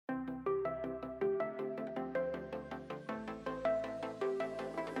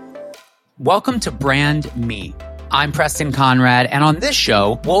Welcome to Brand Me. I'm Preston Conrad, and on this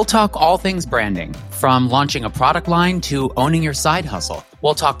show, we'll talk all things branding, from launching a product line to owning your side hustle.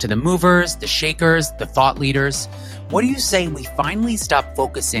 We'll talk to the movers, the shakers, the thought leaders. What do you say we finally stop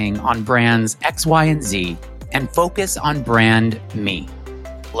focusing on brands X, Y, and Z and focus on Brand Me?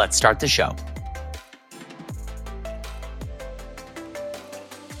 Let's start the show.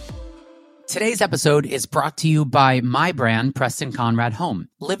 Today's episode is brought to you by my brand, Preston Conrad Home.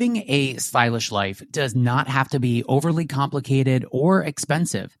 Living a stylish life does not have to be overly complicated or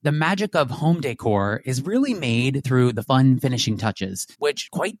expensive. The magic of home decor is really made through the fun finishing touches, which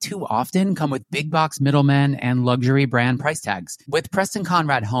quite too often come with big box middlemen and luxury brand price tags. With Preston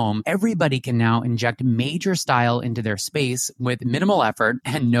Conrad Home, everybody can now inject major style into their space with minimal effort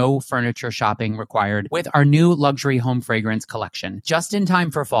and no furniture shopping required with our new luxury home fragrance collection. Just in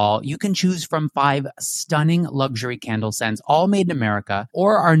time for fall, you can choose from 5 stunning luxury candle scents, all made in America,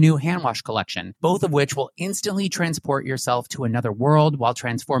 or our new hand wash collection, both of which will instantly transport yourself to another world while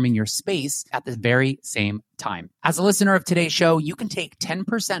transforming your space at the very same time. As a listener of today's show, you can take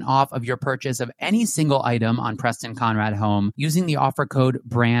 10% off of your purchase of any single item on Preston Conrad Home using the offer code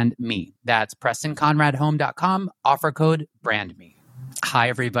BRANDME. That's PrestonConradHome.com, offer code BRANDME. Hi,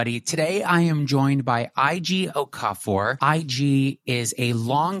 everybody. Today, I am joined by IG Okafor. IG is a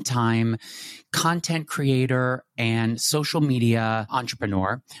longtime content creator and social media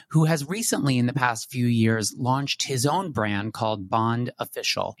entrepreneur who has recently, in the past few years, launched his own brand called Bond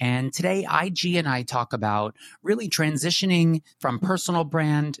Official. And today, IG and I talk about really transitioning from personal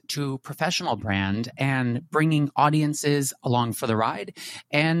brand to professional brand and bringing audiences along for the ride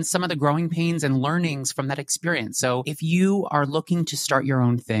and some of the growing pains and learnings from that experience. So if you are looking to start your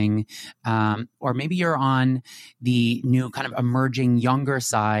own thing, or maybe you're on the new kind of emerging younger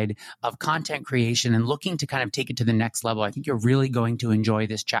side of content creation and looking to kind of take it to the next level, I think you're really going to enjoy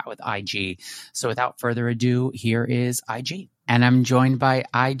this chat with IG. So without further ado, here is IG. And I'm joined by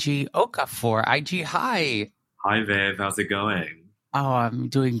IG Okafor. IG, hi. Hi, Viv. How's it going? Oh, I'm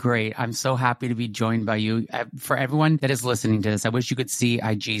doing great. I'm so happy to be joined by you. For everyone that is listening to this, I wish you could see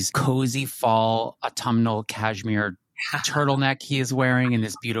IG's cozy fall autumnal cashmere turtleneck he is wearing in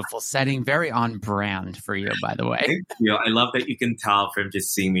this beautiful setting. Very on brand for you, by the way. Thank you. I love that you can tell from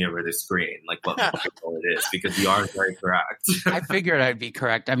just seeing me over the screen, like what it is, because you are very correct. I figured I'd be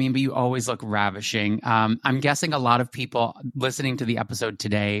correct. I mean, but you always look ravishing. I'm guessing a lot of people listening to the episode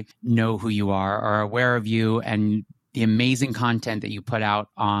today know who you are aware of you and the amazing content that you put out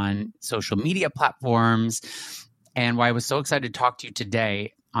on social media platforms. And why I was so excited to talk to you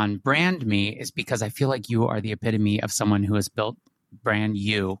today on Brand Me is because I feel like you are the epitome of someone who has built brand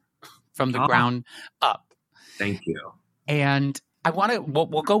you from the ground up. Thank you. And I want to,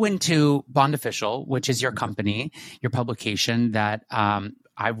 we'll go into Bond Official, which is your company, your publication that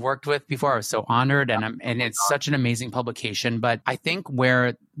I've worked with before. I was so honored, and it's such an amazing publication. But I think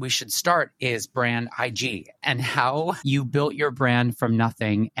where we should start is Brand IG and how you built your brand from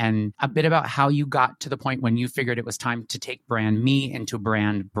nothing, and a bit about how you got to the point when you figured it was time to take Brand Me into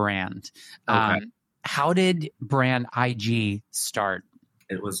brand. Okay. How did Brand IG start?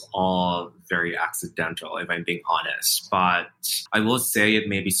 It was all very accidental, if I'm being honest. But I will say it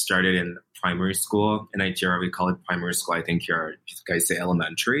maybe started in primary school. In Nigeria, we call it primary school. I think you guys say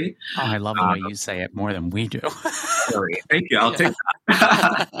elementary. Oh, I love the way you say it more than we do. Sorry. Thank you. I'll take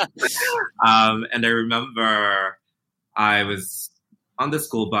that. And I remember I was on the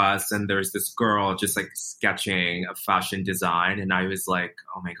school bus and there's this girl just like sketching a fashion design. And I was like,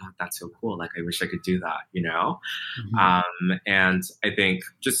 oh my God, that's so cool. Like, I wish I could do that, you know? Mm-hmm. And I think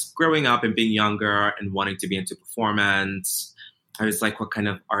just growing up and being younger and wanting to be into performance, I was like, what kind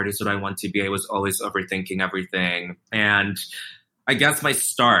of artist would I want to be? I was always overthinking everything. And I guess my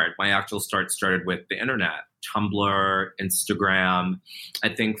actual start started with the internet, Tumblr, Instagram. I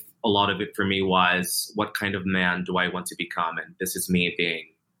think a lot of it for me was, what kind of man do I want to become? And this is me being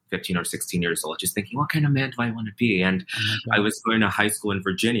 15 or 16 years old, just thinking, what kind of man do I want to be? And I was going to high school in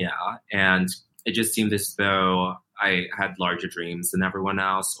Virginia, and it just seemed as though I had larger dreams than everyone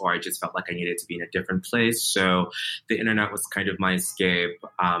else, or I just felt like I needed to be in a different place. So the internet was kind of my escape.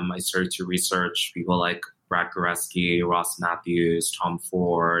 I started to research people like Brad Goreski, Ross Matthews, Tom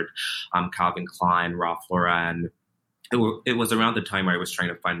Ford, Calvin Klein, Ralph Lauren. It was around the time where I was trying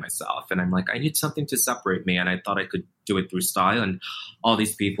to find myself. And I'm like, I need something to separate me. And I thought I could do it through style. And all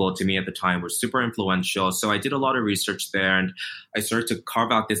these people to me at the time were super influential. So I did a lot of research there. And I started to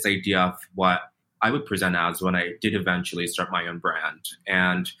carve out this idea of what I would present as when I did eventually start my own brand.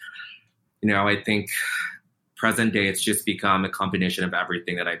 And, you know, I think present day, it's just become a combination of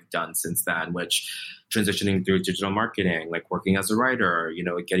everything that I've done since then, which transitioning through digital marketing, like working as a writer,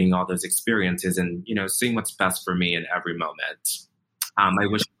 getting all those experiences and, seeing what's best for me in every moment. I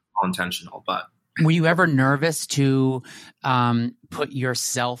wish it was all intentional, but. Were you ever nervous to put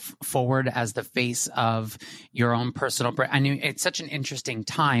yourself forward as the face of your own personal brand? I mean, it's such an interesting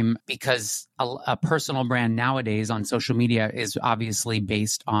time because a personal brand nowadays on social media is obviously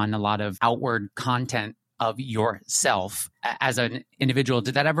based on a lot of outward content of yourself as an individual.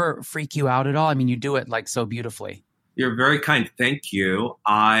 Did that ever freak you out at all? I mean, you do it like so beautifully. You're very kind. Thank you.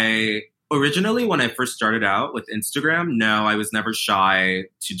 Originally, when I first started out with Instagram, no, I was never shy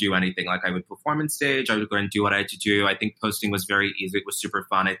to do anything. Like I would perform on stage, I would go and do what I had to do. I think posting was very easy. It was super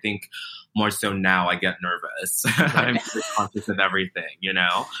fun. I think more so now I get nervous. I'm very conscious of everything,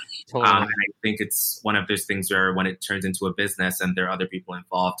 Totally. And I think it's one of those things where when it turns into a business and there are other people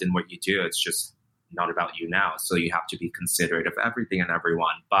involved in what you do, it's just not about you now. So you have to be considerate of everything and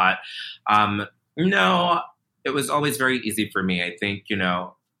everyone. But no, it was always very easy for me. I think,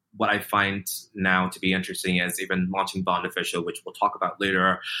 what I find now to be interesting is even launching Bond Official, which we'll talk about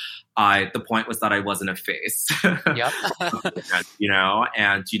later. The point was that I wasn't a face, Yep.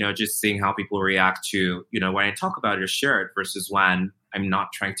 and, just seeing how people react to, when I talk about it or share it versus when I'm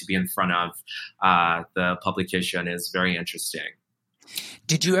not trying to be in front of the publication is very interesting.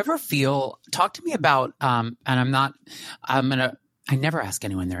 Did you ever talk to me about, and I never ask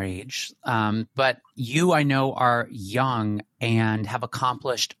anyone their age, but you, I know, are young and have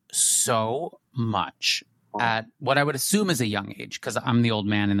accomplished so much at what I would assume is a young age, because I'm the old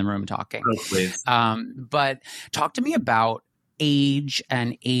man in the room talking. Oh, please. But talk to me about age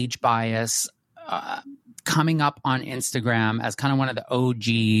and age bias coming up on Instagram as kind of one of the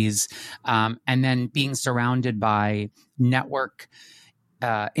OGs, and then being surrounded by network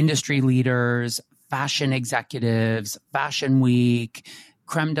industry leaders, fashion executives, Fashion Week,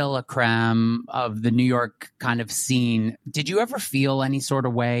 creme de la creme of the New York kind of scene. Did you ever feel any sort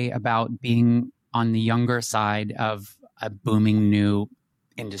of way about being on the younger side of a booming new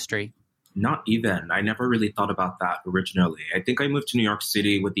industry? Not even. I never really thought about that originally. I think I moved to New York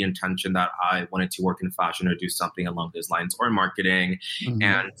City with the intention that I wanted to work in fashion or do something along those lines or marketing,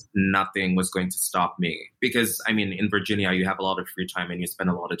 and nothing was going to stop me. Because, I mean, in Virginia, you have a lot of free time and you spend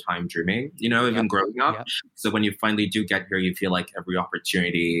a lot of time dreaming, even growing up. Yep. So when you finally do get here, you feel like every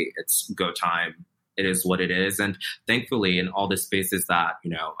opportunity, it's go time. It is what it is. And thankfully, in all the spaces that,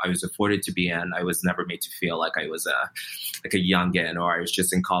 I was afforded to be in, I was never made to feel like I was a youngin or I was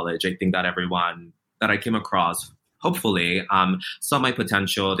just in college. I think that everyone that I came across, hopefully, saw my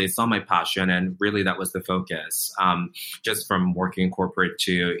potential. They saw my passion. And really, that was the focus. Just from working corporate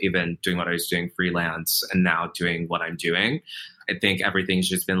to even doing what I was doing freelance and now doing what I'm doing. I think everything's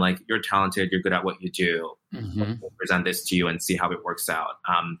just been like, you're talented, you're good at what you do. We'll present this to you and see how it works out.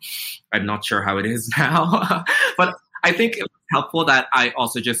 I'm not sure how it is now, but I think it was helpful that I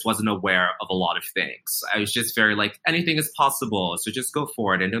also just wasn't aware of a lot of things. I was just very like, anything is possible. So just go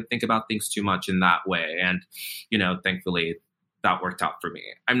for it and don't think about things too much in that way. And, thankfully, that worked out for me.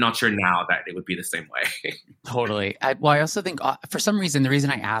 I'm not sure now that it would be the same way. Totally. I also think for some reason, the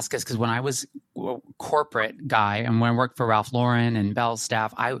reason I ask is because when I was a corporate guy and when I worked for Ralph Lauren and Bell's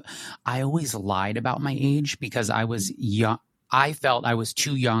staff, I always lied about my age because I was young. I felt I was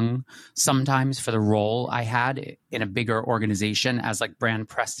too young sometimes for the role I had in a bigger organization as like brand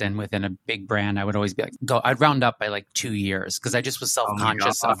Preston within a big brand. I would always be like, I'd round up by like 2 years because I just was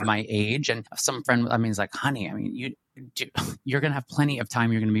self-conscious of my age. And some friend, is like, honey, you're going to have plenty of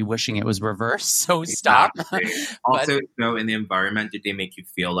time. You're going to be wishing it was reversed. So stop. Also, in the environment, did they make you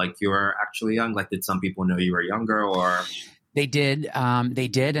feel like you were actually young? Like, did some people know you were younger or... They did.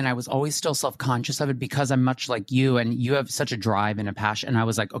 And I was always still self-conscious of it because I'm much like you and you have such a drive and a passion. And I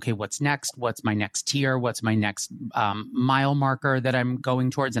was like, okay, what's next? What's my next tier? What's my next mile marker that I'm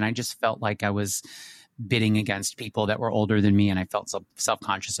going towards? And I just felt like I was bidding against people that were older than me. And I felt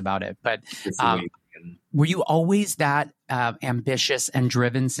self-conscious about it. But were you always that ambitious and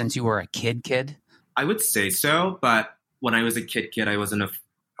driven since you were a kid? I would say so. But when I was a kid, I wasn't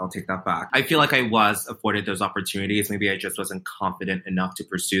I'll take that back. I feel like I was afforded those opportunities. Maybe I just wasn't confident enough to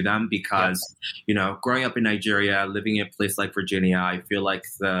pursue them because, growing up in Nigeria, living in a place like Virginia, I feel like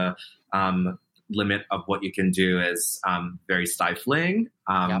the limit of what you can do is very stifling.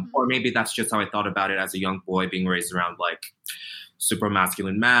 Or maybe that's just how I thought about it as a young boy being raised around like super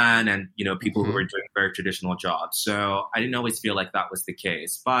masculine men and, people who were doing very traditional jobs. So I didn't always feel like that was the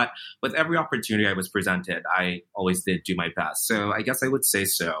case. But with every opportunity I was presented, I always did do my best. So I guess I would say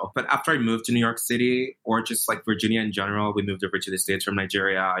so. But after I moved to New York City or just like Virginia in general, we moved over to the States from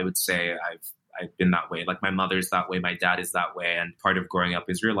Nigeria, I would say I've been that way. Like my mother's that way, my dad is that way. And part of growing up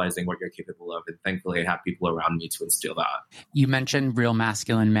is realizing what you're capable of. And thankfully I have people around me to instill that. You mentioned Real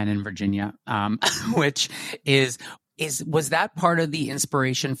Masculine Men in Virginia, which was that part of the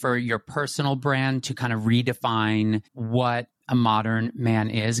inspiration for your personal brand to kind of redefine what a modern man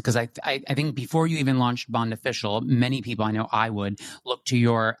is? Because I think before you even launched Bond Official, many people, I know I would, look to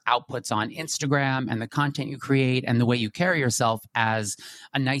your outputs on Instagram and the content you create and the way you carry yourself as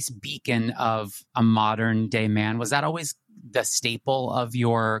a nice beacon of a modern day man. Was that always the staple of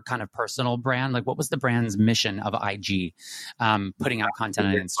your kind of personal brand? Like, what was the brand's mission of IG, putting out content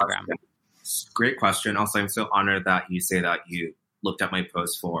on Instagram? Great question. Also, I'm so honored that you say that you looked at my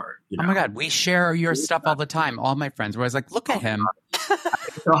post for, Oh my God, we share your stuff all the time. All my friends were always like, look at him. I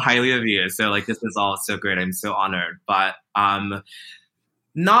think so highly of you. So like, this is all so great. I'm so honored. But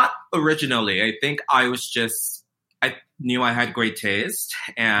not originally. I think I knew I had great taste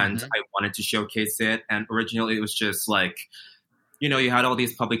and I wanted to showcase it. And originally it was just like, you had all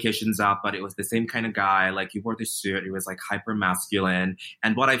these publications out, but it was the same kind of guy. Like, you wore the suit. It was like hyper masculine.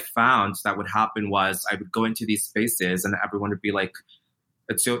 And what I found that would happen was I would go into these spaces and everyone would be like,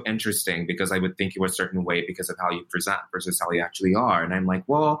 it's so interesting because I would think you were a certain way because of how you present versus how you actually are. And I'm like,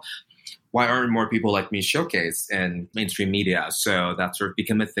 well, why aren't more people like me showcased in mainstream media? So that sort of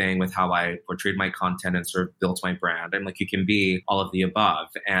became a thing with how I portrayed my content and sort of built my brand. I'm like, you can be all of the above.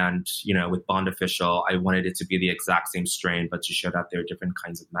 And, with Bond Official, I wanted it to be the exact same strain, but to show that there are different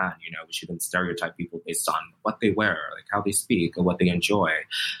kinds of men. We shouldn't stereotype people based on what they wear, like how they speak or what they enjoy.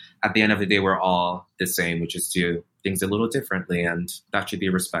 At the end of the day, we're all the same. We just do things a little differently, and that should be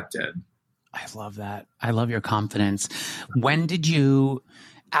respected. I love that. I love your confidence. When did you...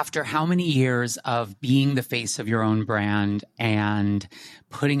 After how many years of being the face of your own brand and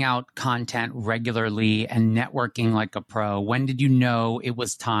putting out content regularly and networking like a pro, when did you know it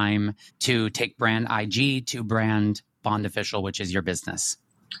was time to take brand IG to brand Bond Official, which is your business?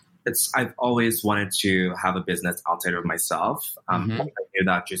 I've always wanted to have a business outside of myself. I knew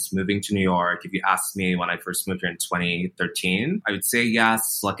that just moving to New York, if you asked me when I first moved here in 2013, I would say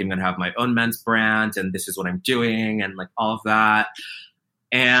yes, like I'm going to have my own men's brand and this is what I'm doing and like all of that.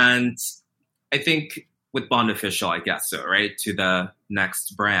 And I think with Bond Official, I guess so, right? To the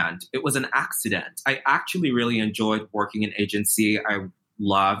next brand. It was an accident. I actually really enjoyed working in agency. I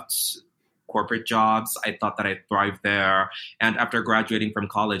loved corporate jobs. I thought that I'd thrive there. And after graduating from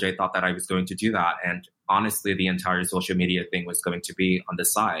college, I thought that I was going to do that. And honestly, the entire social media thing was going to be on the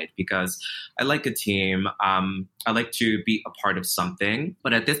side because I like a team. I like to be a part of something.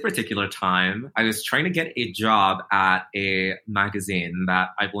 But at this particular time, I was trying to get a job at a magazine that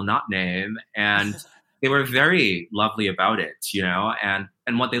I will not name. And they were very lovely about it, and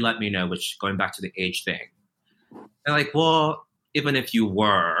what they let me know, which going back to the age thing, they're like, well, even if you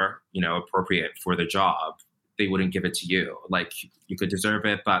were, appropriate for the job, they wouldn't give it to you. Like, you could deserve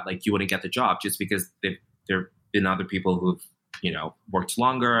it, but like you wouldn't get the job just because there have been other people who've, worked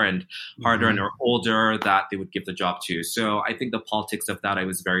longer and harder and are older that they would give the job to. So I think the politics of that I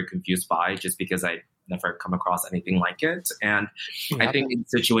was very confused by just because I never come across anything like it. And I think in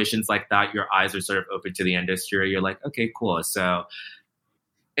situations like that, your eyes are sort of open to the industry. You're like, okay, cool. So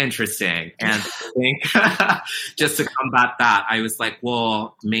interesting. And I think just to combat that, I was like,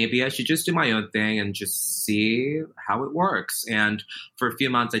 well, maybe I should just do my own thing and just see how it works. And for a few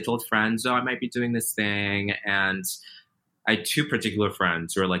months, I told friends, I might be doing this thing. And I had two particular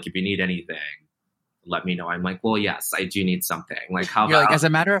friends who are like, if you need anything, let me know. I'm like, well, yes, I do need something. Like, how You're about, like, as a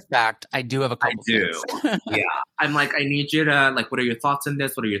matter of fact, I do have a couple things. Yeah. I'm like, I need you to, like, what are your thoughts on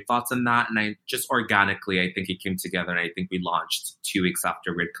this? What are your thoughts on that? And I just organically, I think it came together. And I think we launched 2 weeks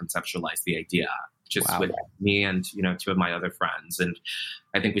after we'd conceptualized the idea, just with me and, 2 of my other friends. And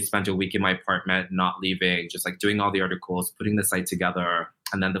I think we spent a week in my apartment, not leaving, just like doing all the articles, putting the site together.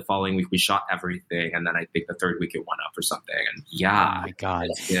 And then the following week we shot everything. And then I think the third week it went up or something. And yeah. Oh my God.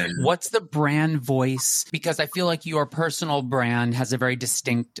 What's the brand voice? Because I feel like your personal brand has a very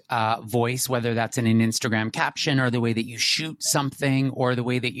distinct voice, whether that's in an Instagram caption or the way that you shoot something or the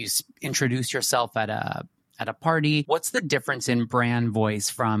way that you introduce yourself at a party. What's the difference in brand voice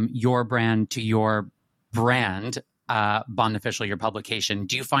from your brand to your brand, Bond Official, your publication?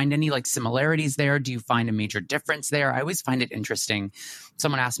 Do you find any like similarities there? Do you find a major difference there? I always find it interesting.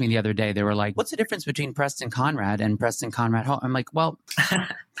 Someone asked me the other day, they were like, what's the difference between Preston Conrad and Preston Conrad Home? I'm like, well,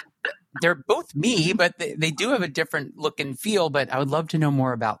 they're both me, but they do have a different look and feel. But I would love to know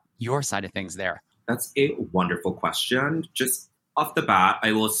more about your side of things there. That's a wonderful question. Just off the bat,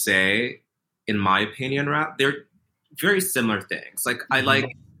 I will say, in my opinion, they're very similar things. Like I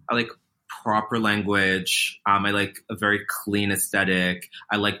like proper language. I like a very clean aesthetic.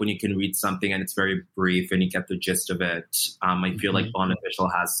 I like when you can read something and it's very brief and you get the gist of it. I feel like Bond Official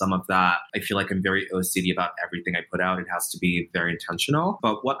has some of that. I feel like I'm very OCD about everything I put out. It has to be very intentional.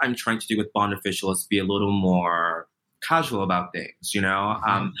 But what I'm trying to do with Bond Official is be a little more casual about things, you know?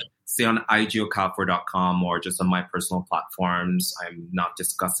 Say on IGOkafor.com or just on my personal platforms, I'm not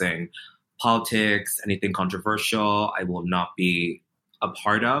discussing politics, anything controversial. I will not be a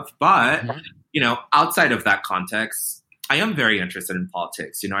part of. But, you know, outside of that context, I am very interested in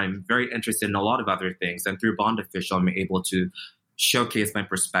politics. You know, I'm very interested in a lot of other things. And through Bond Official, I'm able to showcase my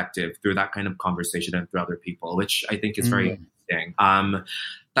perspective through that kind of conversation and through other people, which I think is very interesting.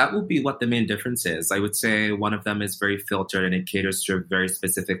 That will be what the main difference is. I would say one of them is very filtered and it caters to a very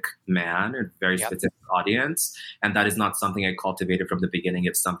specific man, a very specific audience. And that is not something I cultivated from the beginning.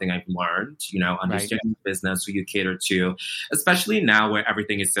 It's something I've learned, you know, understanding the business, who you cater to, especially now where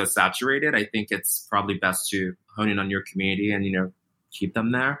everything is so saturated. I think it's probably best to hone in on your community and, you know, keep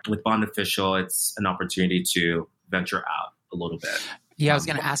them there. With Bond Official, it's an opportunity to venture out a little bit. Yeah, I was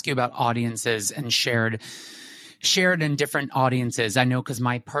going to ask you about audiences and shared in different audiences. I know because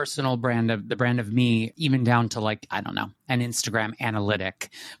my personal brand of me, even down to like, I don't know, an Instagram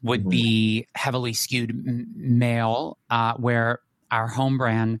analytic would be heavily skewed male, where our home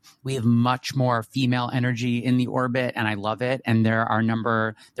brand, we have much more female energy in the orbit and I love it. And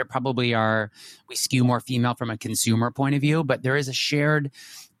we skew more female from a consumer point of view, but there is a shared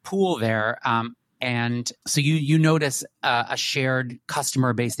pool there. And so you notice a shared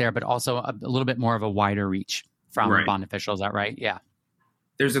customer base there, but also a little bit more of a wider reach from Bond Official. Is that right? Yeah.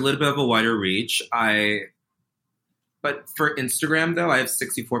 There's a little bit of a wider reach. But for Instagram, though, I have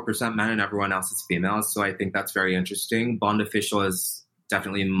 64% men and everyone else is female. So I think that's very interesting. Bond Official is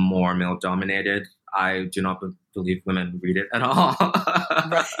definitely more male dominated. I do not believe women read it at all.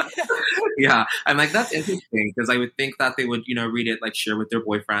 Yeah. I'm like, that's interesting because I would think that they would, you know, read it, like share with their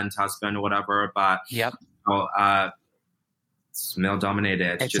boyfriend, husband or whatever. But it's male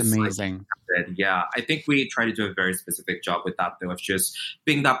dominated. It's just amazing. Yeah. I think we try to do a very specific job with that, though, of just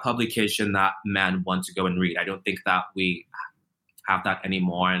being that publication that men want to go and read. I don't think that we have that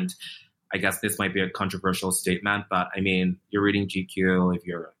anymore. And I guess this might be a controversial statement, but I mean, you're reading GQ if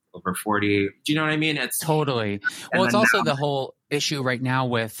you're over 40. Do you know what I mean? It's totally. Well, it's also the whole issue right now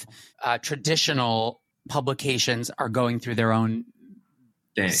with traditional publications are going through their own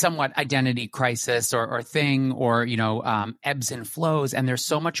somewhat identity crisis or thing, or, you know, ebbs and flows. And there's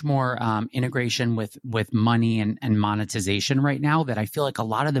so much more integration with money and monetization right now that I feel like a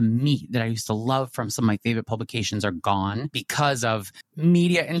lot of the meat that I used to love from some of my favorite publications are gone because of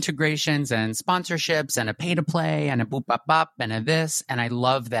media integrations and sponsorships and a pay to play and a boop bop bop and a this. And I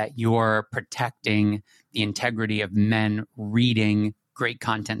love that you're protecting the integrity of men reading great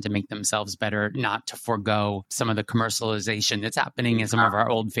content to make themselves better, not to forego some of the commercialization that's happening in some of our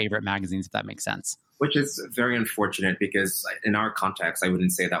old favorite magazines, if that makes sense. Which is very unfortunate because in our context, I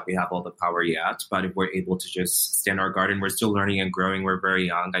wouldn't say that we have all the power yet, but if we're able to just stand our guard, and we're still learning and growing, we're very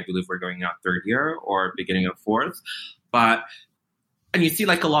young. I believe we're going out third year or beginning of fourth. And you see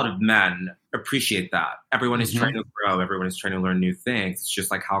like a lot of men appreciate that. Everyone is trying to grow. Everyone is trying to learn new things. It's just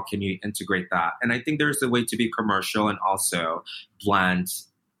like, how can you integrate that? And I think there's a way to be commercial and also blend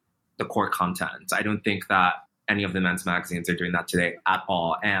the core content. I don't think that any of the men's magazines are doing that today at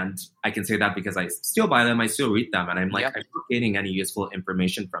all. And I can say that because I still buy them. I still read them. And I'm like, I'm not getting any useful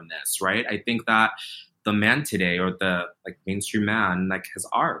information from this, right? I think that the man today, or the like mainstream man, like has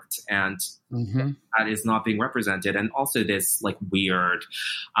art, and that is not being represented. And also this like weird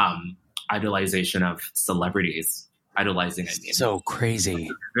idolization of celebrities. Idolizing, I mean. So crazy.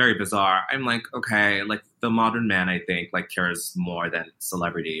 Very bizarre. I'm like, okay, like the modern man, I think, like cares more than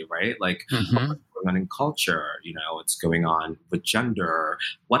celebrity, right? Like what's going on in culture, you know, what's going on with gender.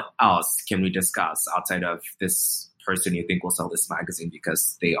 What else can we discuss outside of this person you think will sell this magazine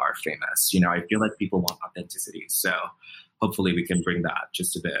because they are famous? You know, I feel like people want authenticity. So hopefully we can bring that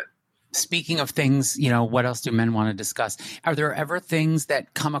just a bit. Speaking of things, you know, what else do men want to discuss? Are there ever things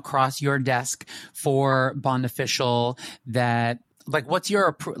that come across your desk for Bond Official that, like, what's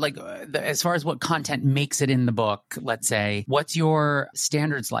your, like, as far as what content makes it in the book, let's say, what's your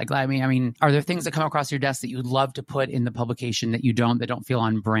standards like? I mean, are there things that come across your desk that you'd love to put in the publication that don't feel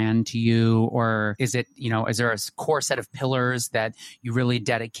on brand to you? Or is it, you know, is there a core set of pillars that you really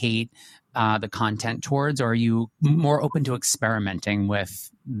dedicate the content towards, or are you more open to experimenting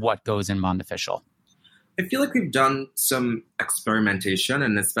with what goes in Bond Official? I feel like we've done some experimentation,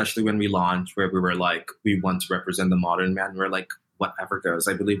 and especially when we launched, where we were like, we want to represent the modern man, we're like, whatever goes.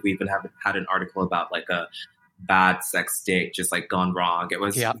 I believe we even had an article about like a bad sex date just like gone wrong. It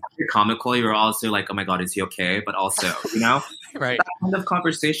was Yeah. very comical. You were also like, oh my God, is he okay? But also, Right. that kind of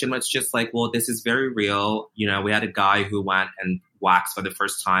conversation was just like, well, this is very real. We had a guy who went and waxed for the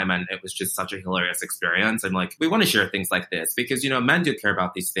first time, and it was just such a hilarious experience. And like, we want to share things like this because, men do care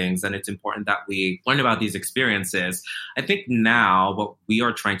about these things, and it's important that we learn about these experiences. I think now what we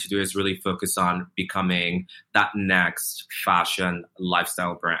are trying to do is really focus on becoming that next fashion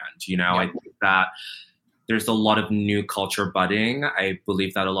lifestyle brand. I think that there's a lot of new culture budding. I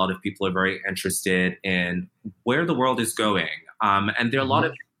believe that a lot of people are very interested in where the world is going. And there are a lot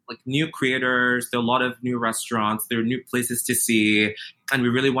of like new creators, there are a lot of new restaurants, there are new places to see. And we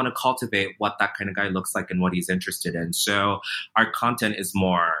really want to cultivate what that kind of guy looks like and what he's interested in. So our content is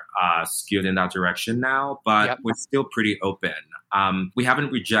more skewed in that direction now, but we're still pretty open. We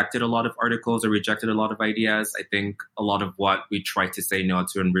haven't rejected a lot of articles or rejected a lot of ideas. I think a lot of what we try to say no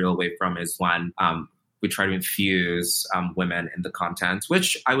to and reel away from is when we try to infuse women in the content,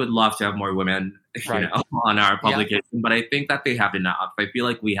 which I would love to have more women, on our publication. But I think that they have enough. I feel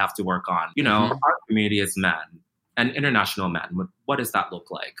like we have to work on, our community is men and international men. What does that look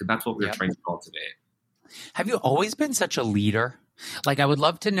like? That's what we're trying to cultivate. Have you always been such a leader? Like, I would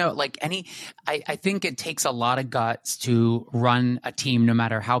love to know, I think it takes a lot of guts to run a team, no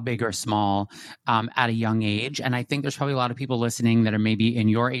matter how big or small, at a young age. And I think there's probably a lot of people listening that are maybe in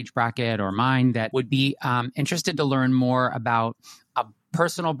your age bracket or mine that would be interested to learn more about a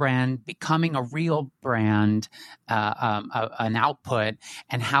personal brand, becoming a real brand, an output,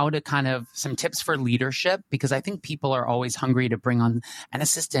 and how to kind of some tips for leadership, because I think people are always hungry to bring on an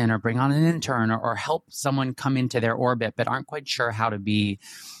assistant or bring on an intern or help someone come into their orbit, but aren't quite sure how to be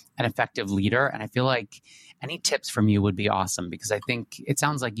an effective leader. And I feel like any tips from you would be awesome, because I think it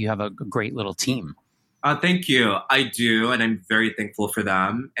sounds like you have a great little team. Thank you. I do. And I'm very thankful for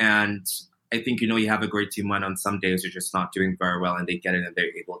them. And I think, you have a great team when on some days you're just not doing very well and they get it and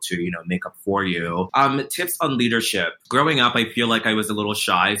they're able to, make up for you. Tips on leadership. Growing up, I feel like I was a little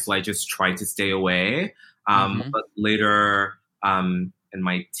shy, so I just tried to stay away. But later in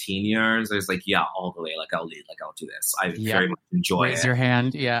my teen years, I was like, yeah, all the way. Like, I'll lead, like, I'll do this. I very much enjoy it. Raise your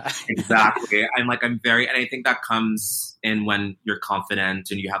hand. Yeah. Exactly. And I think that comes in when you're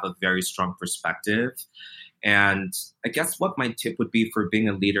confident and you have a very strong perspective. And I guess what my tip would be for being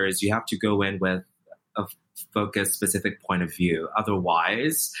a leader is you have to go in with a focused, specific point of view.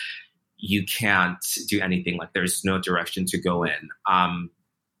 Otherwise, you can't do anything. Like, there's no direction to go in.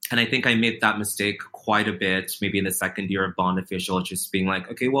 And I think I made that mistake quite a bit, maybe in the second year of Bond Official, just being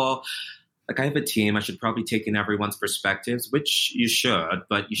like, okay, well, like, I have a team. I should probably take in everyone's perspectives, which you should,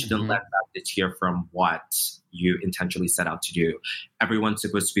 but you shouldn't let that deter from what you intentionally set out to do. Everyone's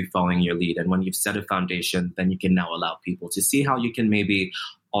supposed to be following your lead. And when you've set a foundation, then you can now allow people to see how you can maybe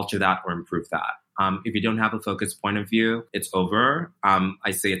alter that or improve that. If you don't have a focused point of view, it's over.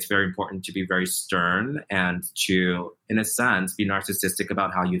 I say it's very important to be very stern and to, in a sense, be narcissistic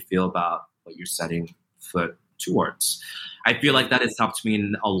about how you feel about what you're setting foot towards. I feel like that has helped me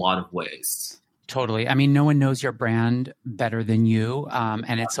in a lot of ways. Totally. I mean, no one knows your brand better than you.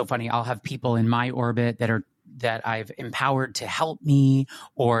 And it's so funny. I'll have people in my orbit that I've empowered to help me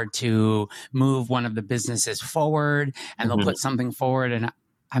or to move one of the businesses forward, and they'll put something forward. And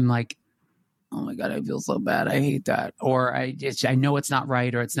I'm like, oh my God, I feel so bad. I hate that. Or I know it's not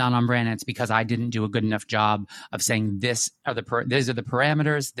right, or it's not on brand. And it's because I didn't do a good enough job of saying these are the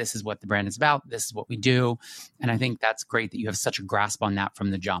parameters. This is what the brand is about. This is what we do. And I think that's great that you have such a grasp on that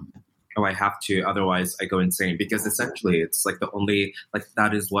from the jump. Oh, I have to. Otherwise, I go insane, because essentially it's like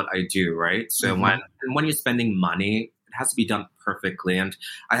that is what I do, right? So when you're spending money, it has to be done perfectly. And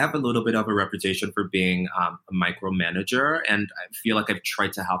I have a little bit of a reputation for being a micromanager, and I feel like I've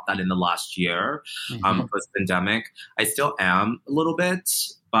tried to help that in the last year, post-pandemic. I still am a little bit,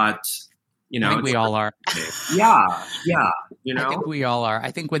 but I think we all are. Yeah. I think we all are.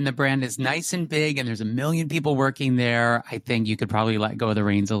 I think when the brand is nice and big and there's a million people working there, I think you could probably let go of the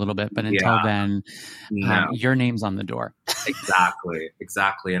reins a little bit. But until then, your name's on the door.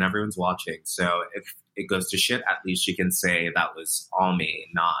 Exactly. And everyone's watching. So if it goes to shit, at least you can say that was all me,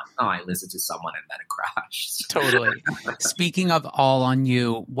 not, I listened to someone and then it crashed. Totally. Speaking of all on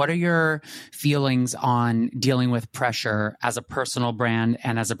you, what are your feelings on dealing with pressure as a personal brand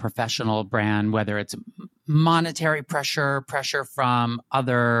and as a professional brand, whether it's monetary pressure from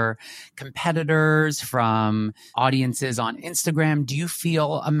other competitors, from audiences on Instagram? Do you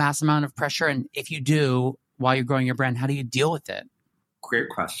feel a mass amount of pressure? And if you do, while you're growing your brand, how do you deal with it? Great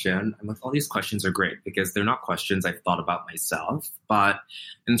question. And all these questions are great because they're not questions I've thought about myself. But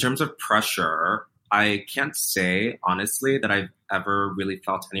in terms of pressure, I can't say honestly that I've ever really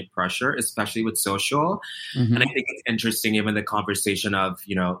felt any pressure, especially with social. And I think it's interesting, even the conversation of,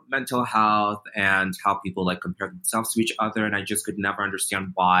 mental health and how people like compare themselves to each other. And I just could never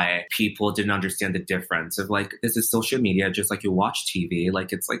understand why people didn't understand the difference of like, this is social media, just like you watch TV,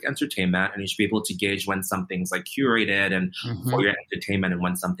 like it's like entertainment, and you should be able to gauge when something's like curated and for your entertainment and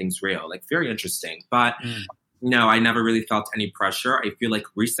when something's real. Like very interesting. But no, I never really felt any pressure. I feel like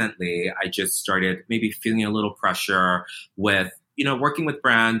recently I just started maybe feeling a little pressure with, working with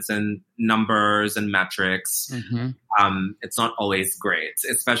brands and numbers and metrics. It's not always great,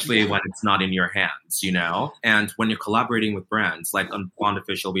 especially when it's not in your hands, And when you're collaborating with brands, like on Bond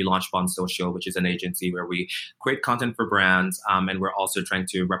Official, we launched Bond Social, which is an agency where we create content for brands. And we're also trying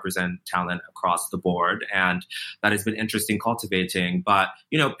to represent talent across the board. And that has been interesting cultivating. But,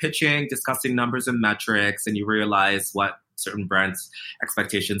 pitching, discussing numbers and metrics, and you realize what certain brands'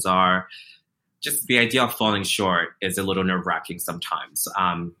 expectations are. Just the idea of falling short is a little nerve-wracking sometimes,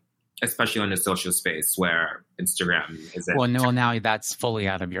 especially in the social space where Instagram isn't. Well, no, now that's fully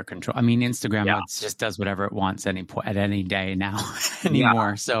out of your control. I mean, Instagram just does whatever it wants at any day now anymore.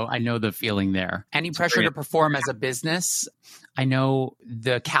 Yeah. So I know the feeling there. Any pressure to perform as a business? I know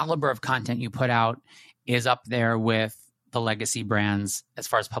the caliber of content you put out is up there with the legacy brands as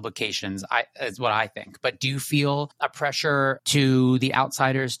far as publications, is what I think. But do you feel a pressure to the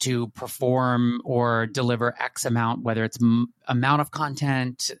outsiders to perform or deliver X amount, whether it's amount of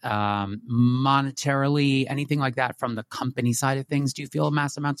content, monetarily, anything like that from the company side of things? Do you feel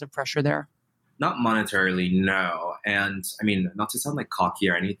mass amounts of pressure there? Not monetarily, no. And I mean, not to sound like cocky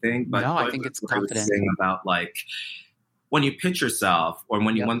or anything, but no, I think it's confident. I was saying about like, when you pitch yourself or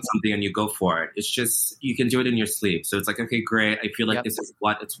when you want something and you go for it, it's just, you can do it in your sleep. So it's like, okay, great. I feel like this is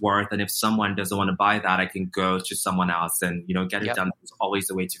what it's worth. And if someone doesn't want to buy that, I can go to someone else and, get it done. There's always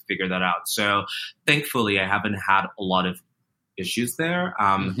a way to figure that out. So thankfully, I haven't had a lot of issues there.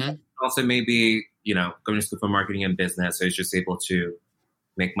 Also, maybe, going to school for marketing and business, I was just able to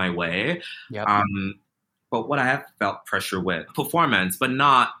make my way. But what I have felt pressure with, performance, but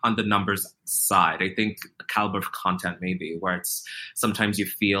not on the numbers side. I think the caliber of content maybe, where it's sometimes you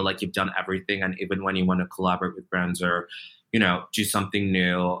feel like you've done everything, and even when you want to collaborate with brands or, do something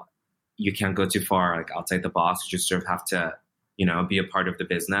new, you can't go too far like outside the box. You just sort of have to, be a part of the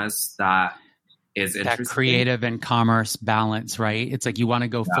business that is interesting. That creative and commerce balance, right? It's like you want to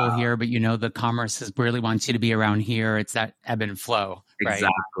go full here, but the commerce really wants you to be around here. It's that ebb and flow. Right?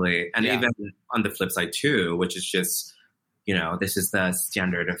 Exactly. And even on the flip side too, which is just, this is the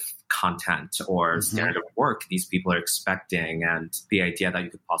standard of content or standard of work these people are expecting. And the idea that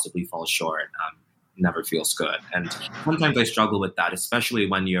you could possibly fall short never feels good. And sometimes I struggle with that, especially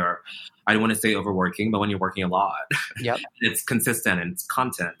when I don't want to say overworking, but when you're working a lot, it's consistent and it's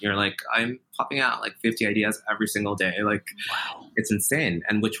content. You're like, I'm popping out like 50 ideas every single day. Like, it's insane.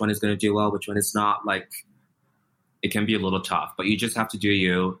 And which one is going to do well, which one is not, like, it can be a little tough, but you just have to do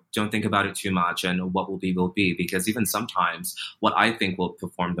you. Don't think about it too much, and what will be, because even sometimes what I think will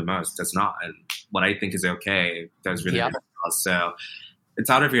perform the most does not, and what I think is okay does really well. So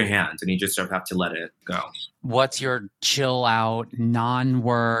it's out of your hands, and you just sort of have to let it go. What's your chill out,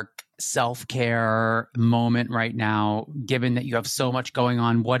 non-work, self-care moment right now, given that you have so much going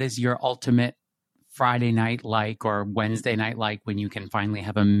on? What is your ultimate Friday night like, or Wednesday night like, when you can finally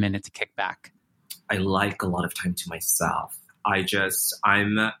have a minute to kick back? I like a lot of time to myself.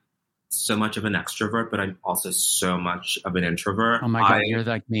 I'm so much of an extrovert, but I'm also so much of an introvert. Oh my God, you're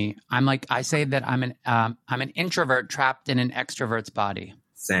like me. I say that I'm an introvert trapped in an extrovert's body.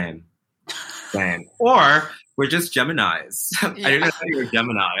 Same. Or we're just Geminis. I didn't know you were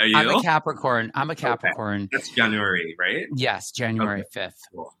Gemini. Are you? I'm a Capricorn. Okay. That's January, right? Yes, January 5th.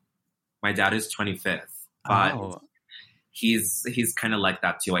 Cool. My dad is 25th, but he's kind of like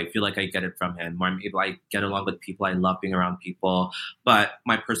that too. I feel like I get it from him. I get along with people. I love being around people, but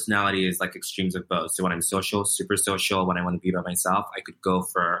my personality is like extremes of both. So when I'm social, super social, when I want to be by myself, I could go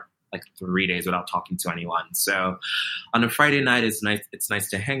for like 3 days without talking to anyone. So on a Friday night, it's nice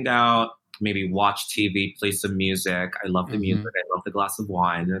to hang out, maybe watch TV, play some music. I love the music. I love the glass of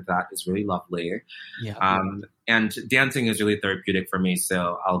wine. That is really lovely. And dancing is really therapeutic for me.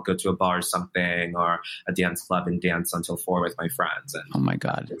 So I'll go to a bar or something, or a dance club, and dance until 4 with my friends. And oh my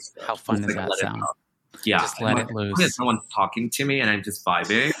God, how fun does that sound? Yeah. Just let it loose. There's someone talking to me and I'm just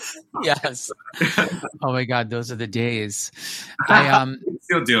vibing. Yes. Oh my God, those are the days. I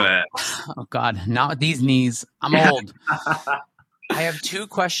still do it. Oh God, not with these knees. I'm old. I have 2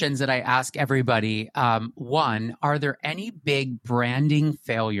 questions that I ask everybody. One, are there any big branding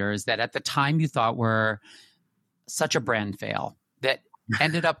failures that at the time you thought were such a brand fail that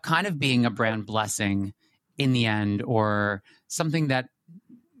ended up kind of being a brand blessing in the end, or something that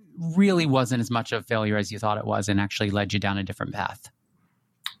really wasn't as much of a failure as you thought it was and actually led you down a different path?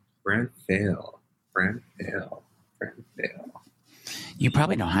 Brand fail. You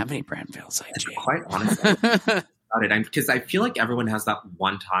probably don't have any brand fails, AJ. Quite honestly. About it, because I feel like everyone has that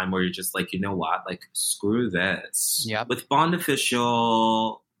one time where you're just like, you know what, like screw this. Yep. With Bond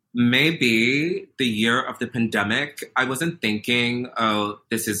Official, maybe the year of the pandemic, I wasn't thinking, oh,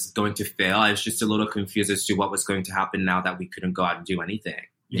 this is going to fail. I was just a little confused as to what was going to happen now that we couldn't go out and do anything.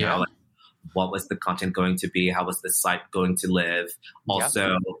 You know, like, what was the content going to be? How was the site going to live?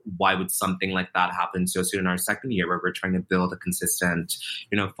 Also, why would something like that happen so soon in our second year where we're trying to build a consistent,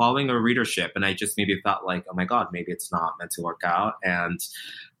 you know, following or readership? And I just maybe felt like, oh my God, maybe it's not meant to work out. And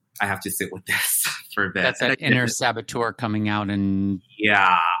I have to sit with this for a bit. That's that inner saboteur coming out. And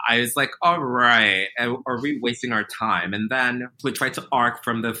yeah, I was like, all right, are we wasting our time? And then we tried to arc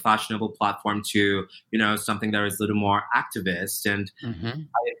from the fashionable platform to, you know, something that was a little more activist. And I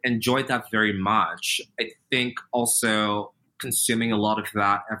enjoyed that very much. I think also consuming a lot of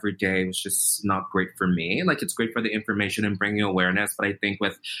that every day was just not great for me. Like, it's great for the information and bringing awareness, but I think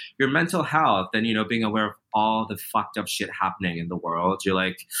with your mental health and, you know, being aware of all the fucked up shit happening in the world, you're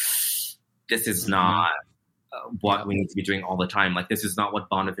like, this is not what we need to be doing all the time. Like, this is not what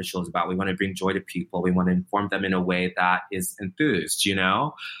Bond Official is about. We want to bring joy to people. We want to inform them in a way that is enthused, you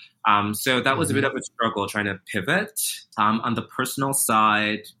know? So that was a bit of a struggle trying to pivot. On the personal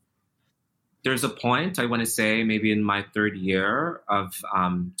side, there's a point, I want to say, maybe in my third year of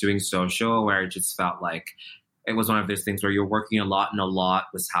doing social, where I just felt like it was one of those things where you're working a lot and a lot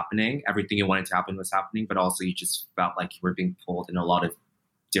was happening. Everything you wanted to happen was happening, but also you just felt like you were being pulled in a lot of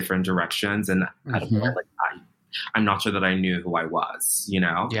different directions. And I don't know, like, I'm not sure that I knew who I was, you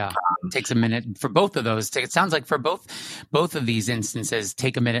know? Yeah. It takes a minute for both of those. It sounds like for both of these instances,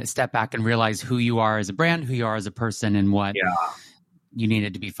 take a minute, step back and realize who you are as a brand, who you are as a person, and what you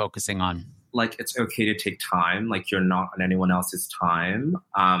needed to be focusing on. Like, it's okay to take time. Like, you're not on anyone else's time.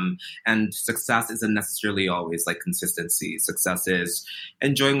 And success isn't necessarily always like consistency. Success is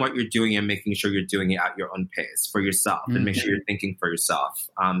enjoying what you're doing and making sure you're doing it at your own pace for yourself and make sure you're thinking for yourself.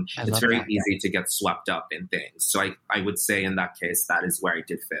 It's very easy to get swept up in things. So I would say in that case, that is where I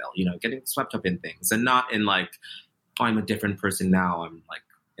did fail, you know, getting swept up in things, and not in like, oh, I'm a different person now. I'm like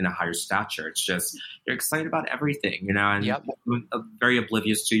in a higher stature. It's just, you're excited about everything, you know, and very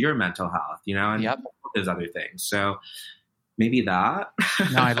oblivious to your mental health, you know, and those other things. So maybe that.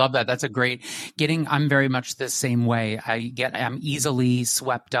 No, I love that. That's a great I'm very much the same way. I'm easily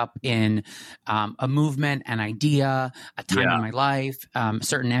swept up in a movement, an idea, a time in my life,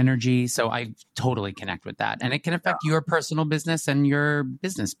 certain energy. So I totally connect with that. And it can affect your personal business and your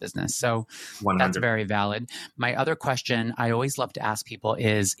business. So 100%. That's very valid. My other question I always love to ask people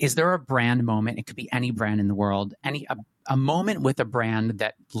is there a brand moment? It could be any brand in the world, a moment with a brand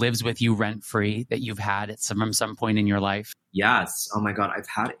that lives with you rent-free that you've had from some point in your life? Yes. Oh my God. I've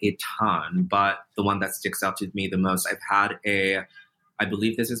had a ton, but the one that sticks out to me the most, I've had I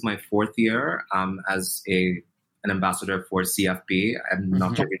believe this is my fourth year as an ambassador for CFB. I'm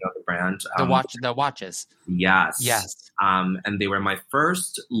not sure if you know the brand. The watches. Yes. And they were my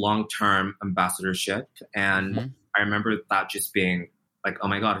first long-term ambassadorship. And I remember that just being like, oh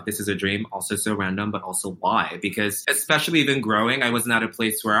my God, this is a dream. Also so random, but also why? Because especially even growing, I wasn't at a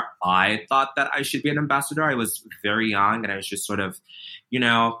place where I thought that I should be an ambassador. I was very young and I was just sort of, you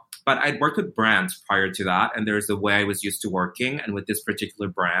know, but I'd worked with brands prior to that. And there's a way I was used to working. And with this particular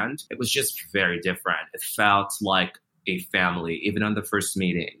brand, it was just very different. It felt like a family, even on the first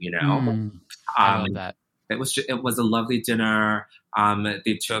meeting, you know? I love that. It was a lovely dinner.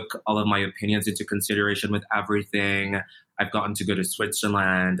 They took all of my opinions into consideration with everything. I've gotten to go to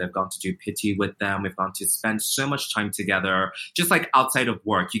Switzerland. I've gone to do Pitti with them. We've gone to spend so much time together, just like outside of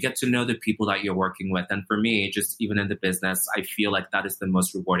work. You get to know the people that you're working with. And for me, just even in the business, I feel like that is the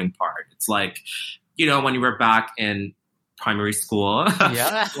most rewarding part. It's like, you know, when you were back in primary school,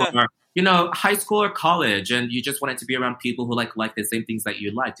 or, you know, high school or college, and you just wanted to be around people who like the same things that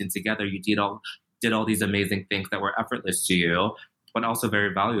you liked. And together you did all these amazing things that were effortless to you, but also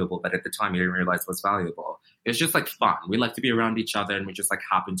very valuable. But at the time, you didn't realize was valuable. It's just like fun. We like to be around each other, and we just like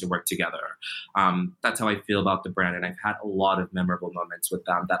happen to work together. That's how I feel about the brand. And I've had a lot of memorable moments with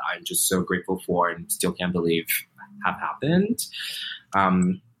them that I'm just so grateful for and still can't believe have happened.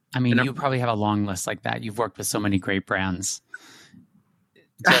 I mean, you probably have a long list like that. You've worked with so many great brands.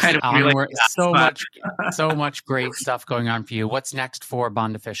 So much great stuff going on for you. What's next for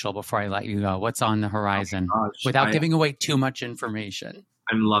Bond Official before I let you go? What's on the horizon? Without giving away too much information.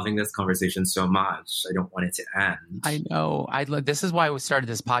 I'm loving this conversation so much. I don't want it to end. I know. This is why we started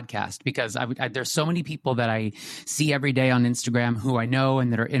this podcast, because there's so many people that I see every day on Instagram who I know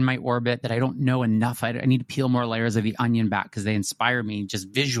and that are in my orbit that I don't know enough. I need to peel more layers of the onion back because they inspire me just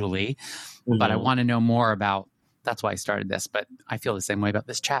visually. Mm-hmm. But I want to know more about, that's why I started this. But I feel the same way about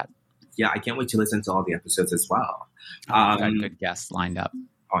this chat. Yeah, I can't wait to listen to all the episodes as well. I've got good guests lined up.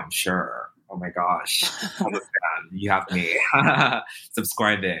 Oh, I'm sure. Oh my gosh. You have me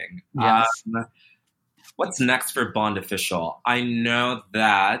subscribing. Yes. What's next for Bond Official? I know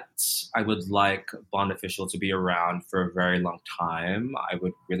that I would like Bond Official to be around for a very long time. I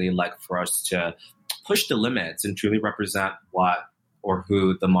would really like for us to push the limits and truly represent what or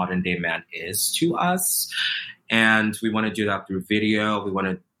who the modern day man is to us. And we want to do that through video. We want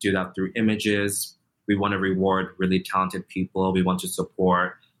to do that through images. We want to reward really talented people. We want to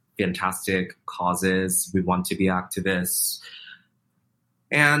support fantastic causes. We want to be activists.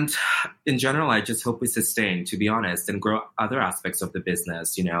 And in general, I just hope we sustain, to be honest, and grow other aspects of the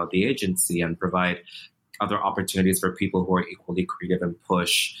business, the agency, and provide other opportunities for people who are equally creative and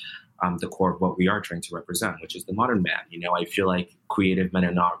push the core of what we are trying to represent, which is the modern man. I feel like creative men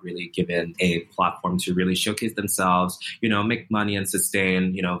are not really given a platform to really showcase themselves, make money and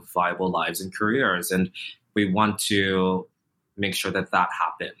sustain, viable lives and careers. And we want to make sure that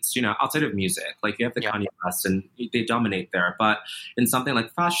happens, outside of music. Like you have the Kanye West and they dominate there. But in something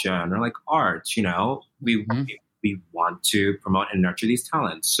like fashion or like art, we want to promote and nurture these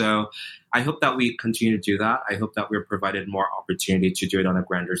talents. So I hope that we continue to do that. I hope that we're provided more opportunity to do it on a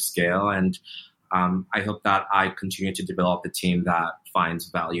grander scale. And I hope that I continue to develop a team that finds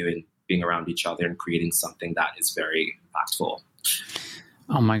value in being around each other and creating something that is very impactful.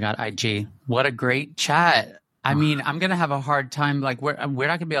 Oh my God, IG, what a great chat. I mean, I'm going to have a hard time. Like, we're not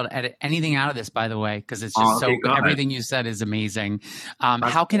going to be able to edit anything out of this, by the way, because it's just everything you said is amazing.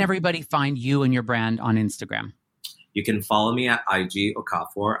 How can everybody find you and your brand on Instagram? You can follow me at IG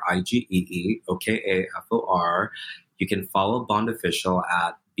Okafor, IGEEOKAFOR. You can follow Bond Official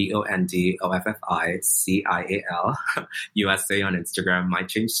at BONDOFFICIAL USA on Instagram. Might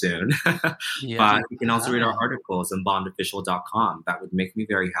change soon. But you can also read our articles on bondofficial.com. That would make me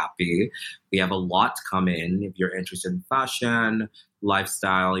very happy. We have a lot coming. If you're interested in fashion,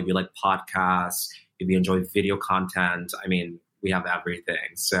 lifestyle, if you like podcasts, if you enjoy video content, we have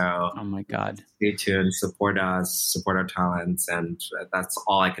everything. So, oh my God, stay tuned, support us, support our talents, and that's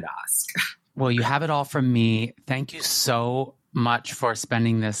all I could ask. Well, you have it all from me. Thank you so much for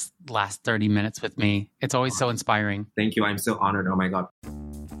spending this last 30 minutes with me. It's always so inspiring. Thank you. I'm so honored. Oh my God.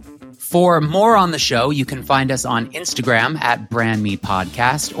 For more on the show, you can find us on Instagram at Brand Me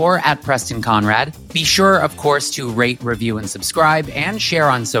Podcast or at Preston Conrad. Be sure, of course, to rate, review, and subscribe and share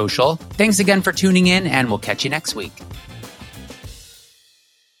on social. Thanks again for tuning in, and we'll catch you next week.